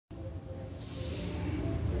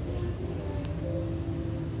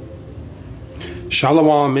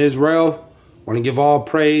Shalom, Israel. Want to give all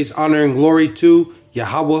praise, honor, and glory to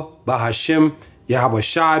Yahawah, BASHAM,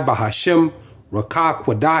 YAHAWAHSHI, BASHAM, Rakah,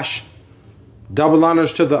 Quadash. Double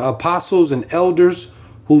honors to the apostles and elders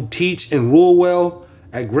who teach and rule well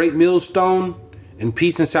at Great Millstone. And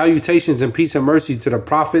peace and salutations and peace and mercy to the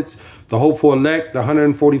prophets, the hopeful elect, the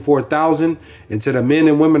 144,000, and to the men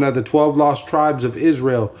and women of the 12 lost tribes of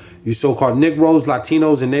Israel, you so-called Negroes,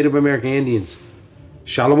 Latinos, and Native American Indians.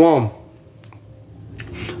 Shalom.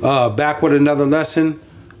 Back with another lesson.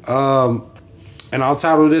 And I'll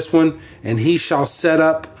title this one, And He Shall Set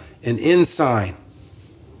Up an Ensign.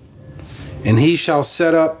 And He shall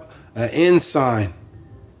set up an ensign.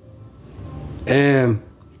 And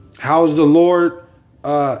how's the Lord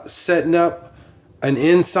setting up an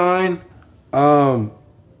ensign?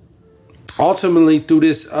 Ultimately through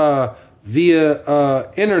this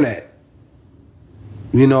via internet.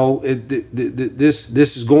 You know, this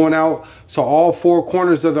is going out to all four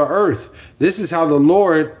corners of the earth. This is how the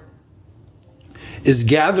Lord is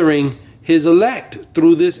gathering his elect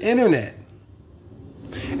through this internet.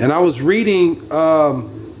 And I was reading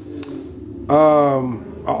an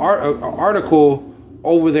article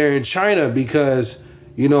over there in China because,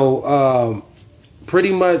 you know,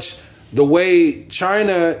 pretty much the way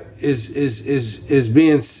China is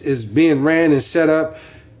being ran and set up,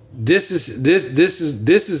 that's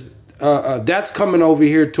coming over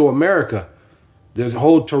here to America. There's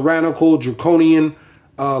whole tyrannical, draconian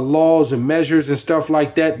laws and measures and stuff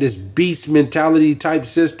like that. This beast mentality type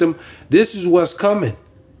system. This is what's coming,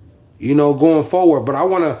 you know, going forward. But I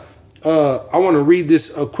want to read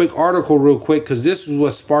this a quick article real quick because this is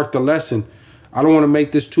what sparked the lesson. I don't want to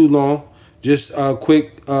make this too long. Just a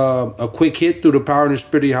quick hit through the power and the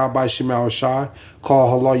spirit of YAHAWAHSHI.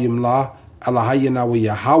 Call Halayim La. Alahayana wa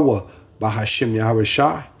Yahawah BASHAM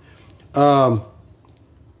YAHAWAHSHI.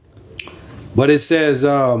 But it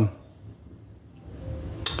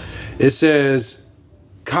says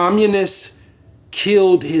communists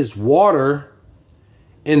killed his water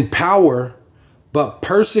and power, but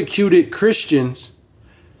persecuted Christians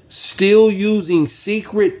still using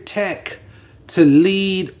secret tech to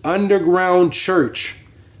lead underground church.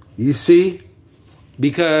 You see,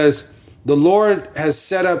 because the Lord has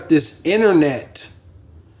set up this internet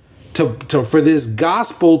for this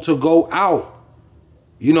gospel to go out.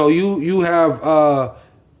 You know, you have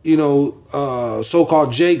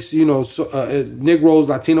so-called Jakes, you know, Negroes,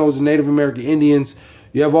 Latinos, and Native American Indians.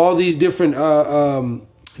 You have all these different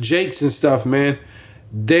Jakes and stuff, man.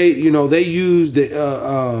 They use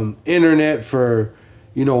the internet for,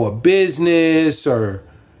 you know, a business or,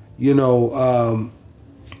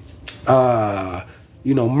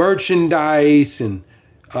 merchandise and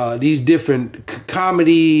these different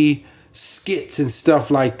comedy skits and stuff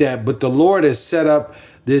like that. But the Lord has set up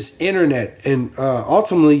this internet and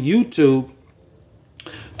ultimately YouTube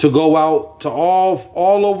to go out to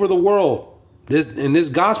all over the world. This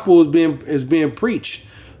gospel is being preached.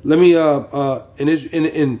 Let me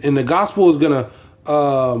and the gospel is gonna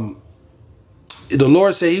the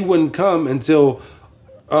Lord said he wouldn't come until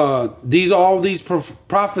all these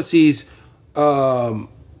prophecies will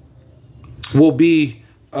be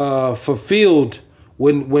fulfilled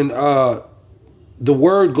when the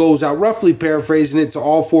word goes out, roughly paraphrasing it, to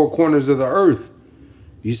all four corners of the earth.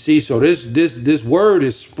 You see, so this word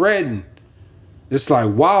is spreading. It's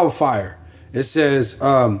like wildfire. It says,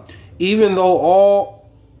 even though all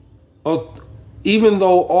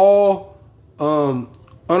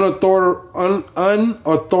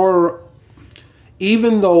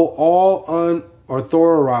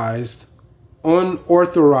unauthorized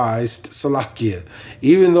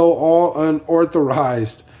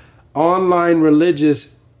online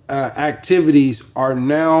religious activities are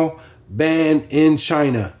now banned in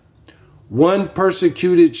China. One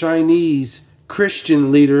persecuted Chinese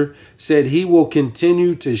Christian leader said he will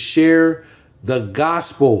continue to share the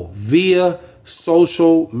gospel via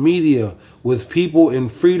social media with people in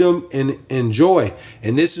freedom and joy.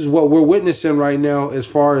 And this is what we're witnessing right now as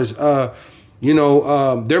far as they're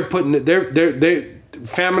putting their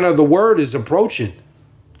famine of the word is approaching.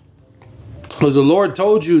 Because the Lord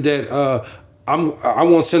told you that I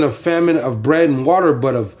won't send a famine of bread and water,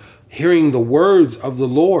 but of hearing the words of the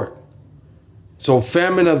Lord. So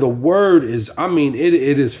famine of the word is,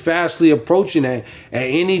 it is fastly approaching. At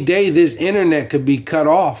any day, this internet could be cut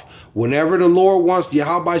off. Whenever the Lord wants,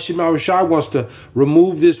 YAHAWAHSHI wants to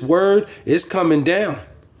remove this word, it's coming down.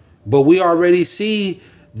 But we already see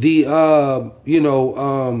the,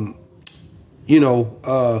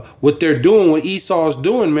 what they're doing, what Esau's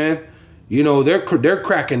doing, man. You know, they're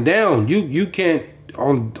cracking down. You can't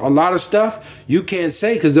on a lot of stuff you can't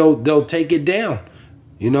say because they'll take it down.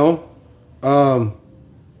 You know,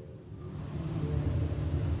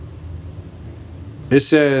 it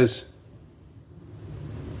says.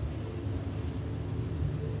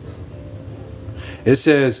 It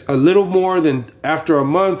says a little more than after a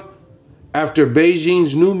month after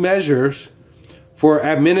Beijing's new measures for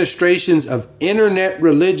administrations of Internet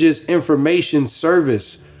Religious Information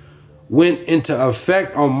Service went into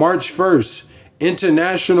effect on March 1st.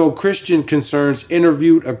 International Christian Concerns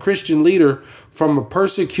interviewed a Christian leader from a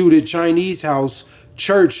persecuted Chinese house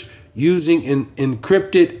church using an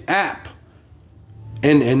encrypted app.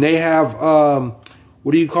 And they have,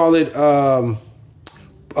 what do you call it?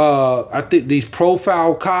 I think these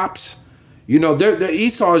profile cops, you know, they're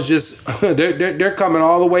Esau's just, they're coming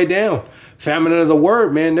all the way down. Famine of the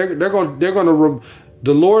word, man. The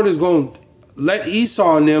Lord is going to let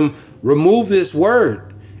Esau and them remove this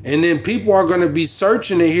word. And then people are going to be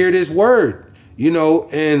searching to hear this word, you know,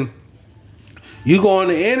 and you go on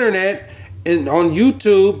the internet and on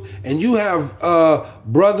YouTube and you have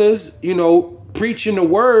brothers, you know, preaching the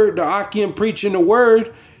word, the Akim preaching the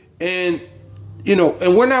word, and you know,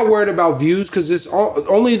 and we're not worried about views because it's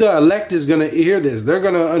only the elect is gonna hear this. They're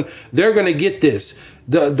gonna get this.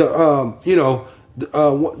 The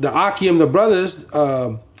Akim, the brothers,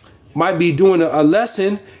 might be doing a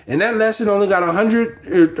lesson, and that lesson only got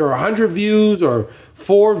 100 or 100 views, or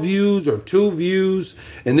 4 views, or 2 views,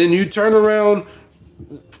 and then you turn around,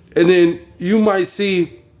 and then you might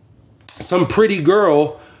see some pretty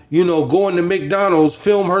girl, you know, going to McDonald's,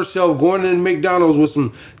 film herself going to McDonald's with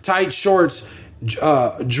some tight shorts,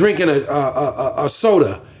 drinking a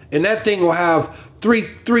soda, and that thing will have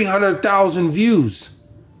 300,000 views.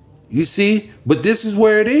 You see, but this is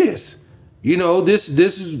where it is. You know, this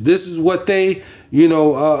is what they, you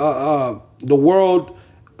know, the world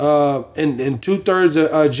and 2/3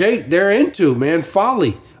 of Jake, they're into, man.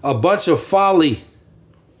 Folly, a bunch of folly.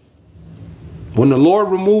 When the Lord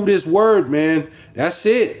removed his word, man, that's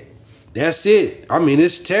it. That's it. I mean,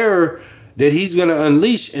 it's terror that he's going to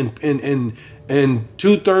unleash, and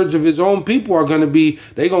 2/3 of his own people are going to be,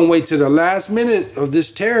 they're going to wait to the last minute of this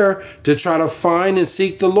terror to try to find and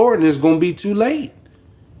seek the Lord, and it's going to be too late.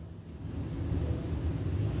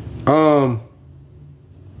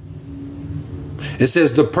 It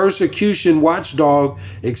says the persecution watchdog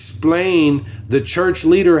explained the church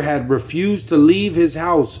leader had refused to leave his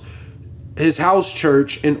house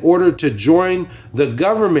church in order to join the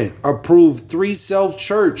government approved 3 Self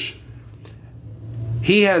church.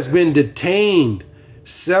 He has been detained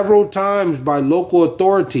several times by local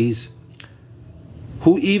authorities,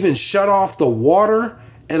 who even shut off the water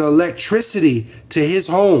and electricity to his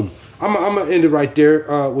home. I'm gonna end it right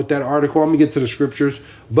there with that article. I'm gonna get to the scriptures,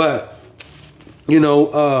 but you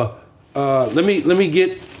know, let me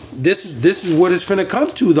get this. This is what it's finna come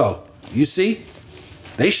to, though. You see,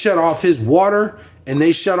 they shut off his water and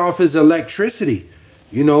they shut off his electricity.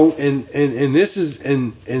 You know, and this is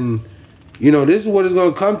and you know, this is what it's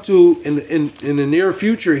gonna come to in the near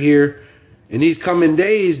future here, in these coming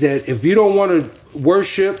days. That if you don't want to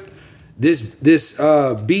worship this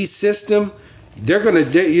beast system, you're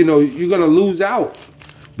gonna lose out.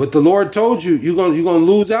 But the Lord told you you're gonna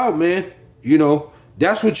lose out, man. You know,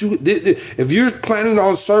 that's what you did. If you're planning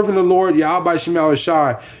on serving the Lord,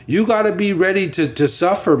 YAHAWAHSHI, you got to be ready to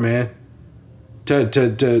suffer, man. To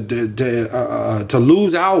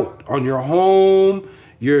lose out on your home,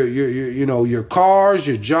 your cars,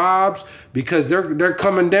 your jobs, because they're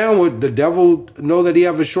coming down with, the devil know that he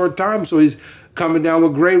have a short time, so he's coming down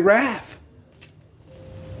with great wrath.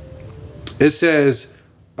 It says,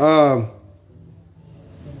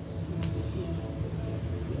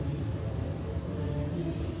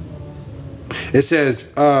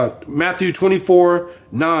 Matthew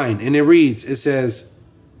 24:9, and it reads, it says,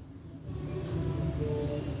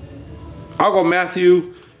 I'll go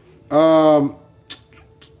Matthew,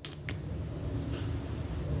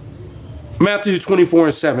 Matthew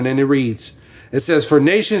 24:7, and it reads, it says, for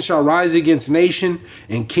nation shall rise against nation,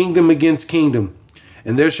 and kingdom against kingdom,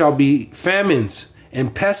 and there shall be famines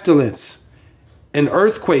and pestilence and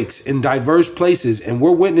earthquakes in diverse places. And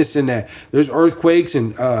we're witnessing that. There's earthquakes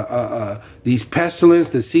and these pestilence,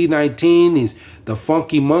 the C-19, the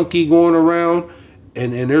funky monkey going around,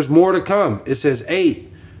 and there's more to come. It says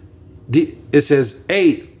 8. It says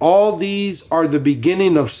 8. All these are the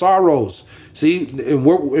beginning of sorrows. See, and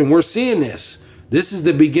we're seeing this. This is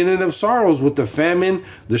the beginning of sorrows, with the famine,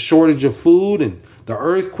 the shortage of food, and the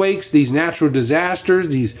earthquakes, these natural disasters,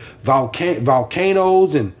 these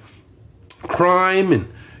volcanoes, and crime, and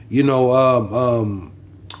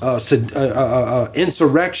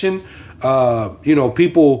insurrection, you know,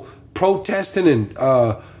 people protesting and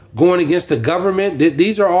going against the government.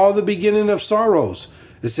 These are all the beginning of sorrows.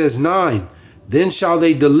 It says 9, then shall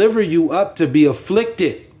they deliver you up to be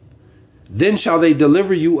afflicted. Then shall they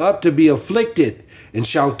deliver you up to be afflicted, and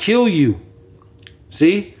shall kill you.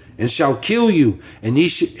 See? And shall kill you, and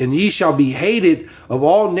ye shall be hated of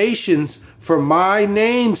all nations for my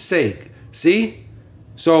name's sake. See?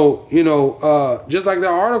 So, you know, just like the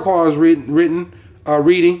article I was reading,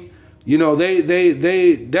 you know,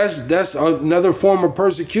 that's another form of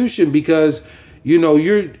persecution, because, you know,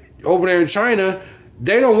 you're over there in China,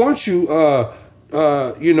 they don't want you,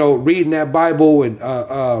 you know, reading that Bible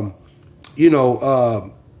and, you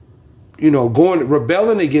know, going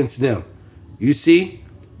rebelling against them. You see,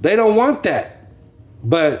 they don't want that,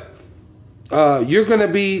 but you're going to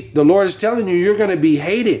be. The Lord is telling you, you're going to be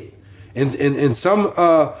hated, and some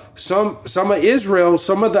of Israel,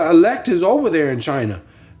 some of the elect is over there in China,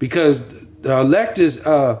 because the elect is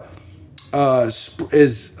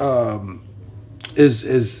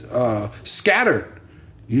scattered.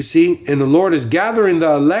 You see, and the Lord is gathering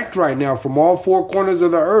the elect right now from all four corners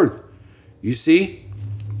of the earth. You see,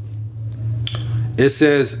 it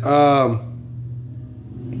says,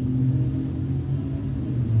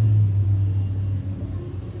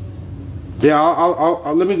 yeah,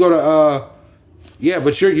 I'll let me go to, yeah,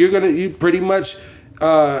 but you pretty much,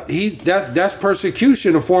 that's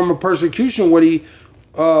persecution, a form of persecution. What he,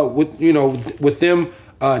 with them,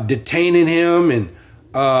 detaining him and,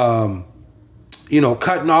 you know,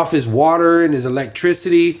 cutting off his water and his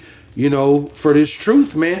electricity, you know, for this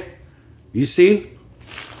truth, man. You see?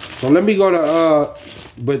 So let me go to,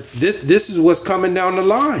 but this is what's coming down the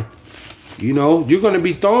line. You know, you're going to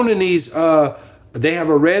be thrown in these, they have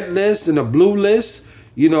a red list and a blue list.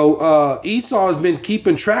 You know, Esau has been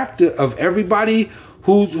keeping track of everybody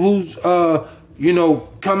who's you know,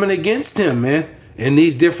 coming against him, man. In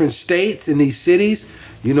these different states, in these cities,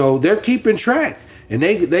 you know, they're keeping track. And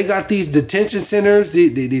they got these detention centers,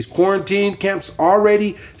 these quarantine camps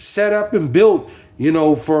already set up and built, you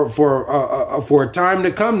know, for a time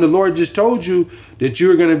to come. The Lord just told you that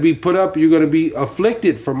you're going to be put up, you're going to be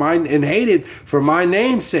afflicted for mine and hated for my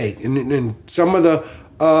name's sake. And some of the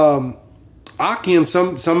Akim,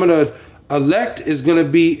 some of the elect is going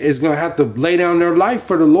to have to lay down their life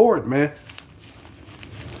for the Lord, man.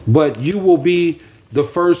 But you will be the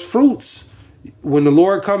first fruits. When the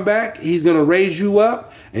Lord come back, he's going to raise you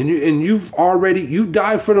up, and you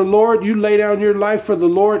die for the Lord. You lay down your life for the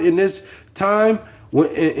Lord in this time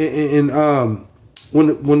when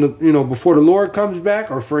you know, before the Lord comes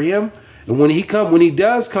back, or for him. And when he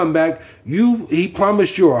does come back, he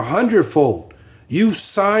promised you 100-fold. You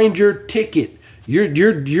signed your ticket. You're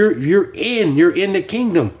in the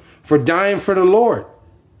kingdom for dying for the Lord.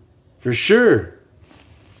 For sure.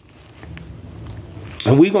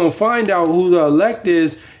 And we're going to find out who the elect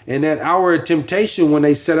is in that hour of temptation when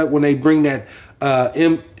they bring that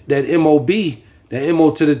MOB, that M-O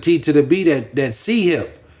to the T to the B, that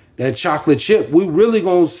C-hip, that chocolate chip. We really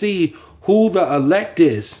going to see who the elect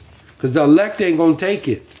is, because the elect ain't going to take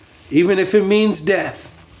it, even if it means death.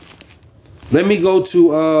 Let me go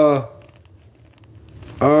to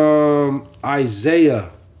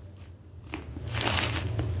Isaiah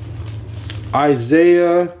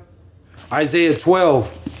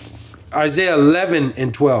 12, Isaiah 11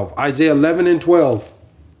 and 12, Isaiah 11 and 12.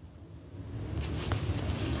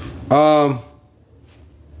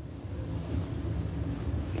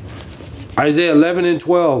 Isaiah 11 and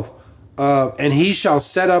 12. And he shall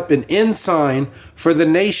set up an ensign for the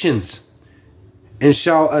nations, and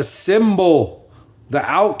shall assemble the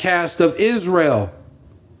outcast of Israel,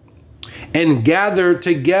 and gather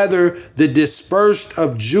together the dispersed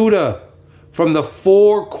of Judah from the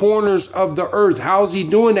four corners of the earth. How's he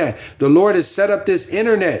doing that? The Lord has set up this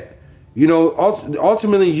internet, you know,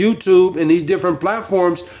 ultimately YouTube and these different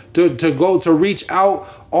platforms to reach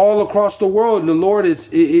out all across the world. And the Lord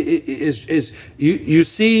is you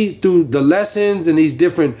see through the lessons and these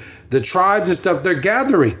different, the tribes and stuff, they're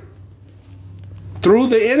gathering through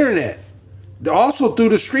the internet, also through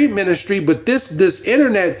the street ministry. But this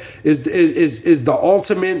internet is the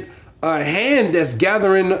ultimate hand that's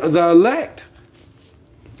gathering the elect.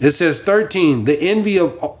 It says 13, the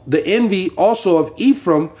envy also of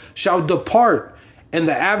Ephraim shall depart, and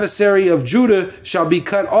the adversary of Judah shall be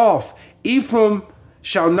cut off. Ephraim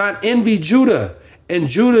shall not envy Judah, and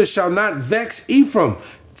Judah shall not vex Ephraim.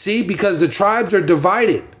 See, because the tribes are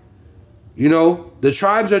divided. You know, the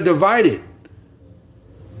tribes are divided.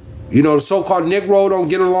 You know, the so-called Negro don't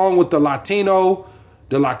get along with the Latino.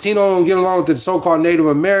 The Latino don't get along with the so-called Native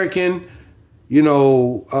American. You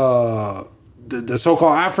know, the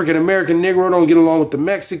so-called African-American Negro don't get along with the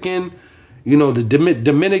Mexican. You know, the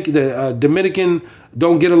Dominican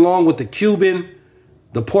don't get along with the Cuban.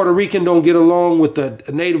 The Puerto Rican don't get along with the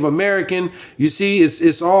Native American. You see,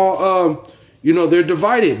 it's all, you know, they're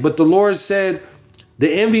divided. But the Lord said,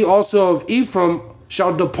 the envy also of Ephraim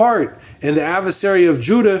shall depart, and the adversary of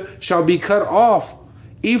Judah shall be cut off.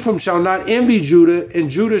 Ephraim shall not envy Judah, and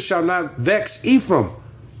Judah shall not vex Ephraim.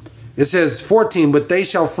 It says 14, but they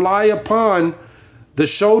shall fly upon the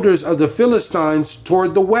shoulders of the Philistines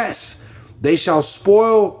toward the west. They shall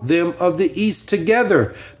spoil them of the east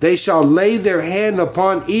together. They shall lay their hand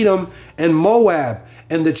upon Edom and Moab,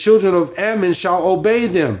 and the children of Ammon shall obey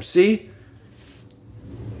them. See?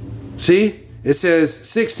 It says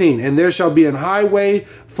 16, and there shall be an highway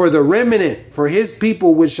for the remnant, for his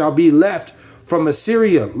people which shall be left from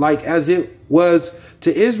Assyria, like as it was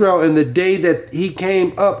to Israel in the day that he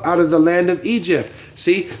came up out of the land of Egypt.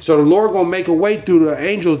 See? So the Lord going to make a way through the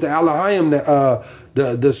angels, the Elohim,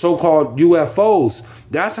 the so-called UFOs.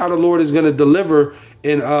 That's how the Lord is going to deliver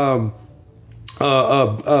and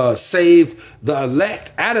save the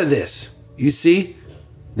elect out of this. You see?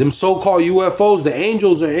 Them so-called UFOs, the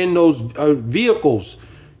angels are in those vehicles.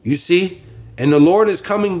 You see? And the Lord is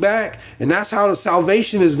coming back. And that's how the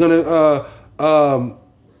salvation is going to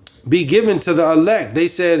be given to the elect. They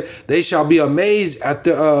said they shall be amazed at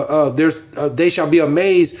they shall be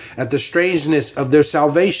amazed at the strangeness of their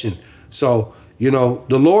salvation. So, you know,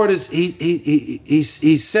 the Lord is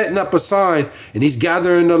he's setting up a sign, and he's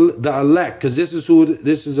gathering the elect, because this is who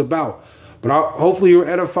this is about. But hopefully you're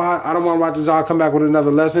edified. I don't want to watch this all come back with another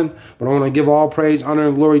lesson, but I want to give all praise, honor,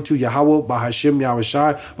 and glory to Yahawah, BASHAM,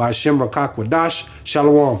 YAHAWAHSHI, BASHAM, Rakak Wadash.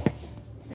 Shalom.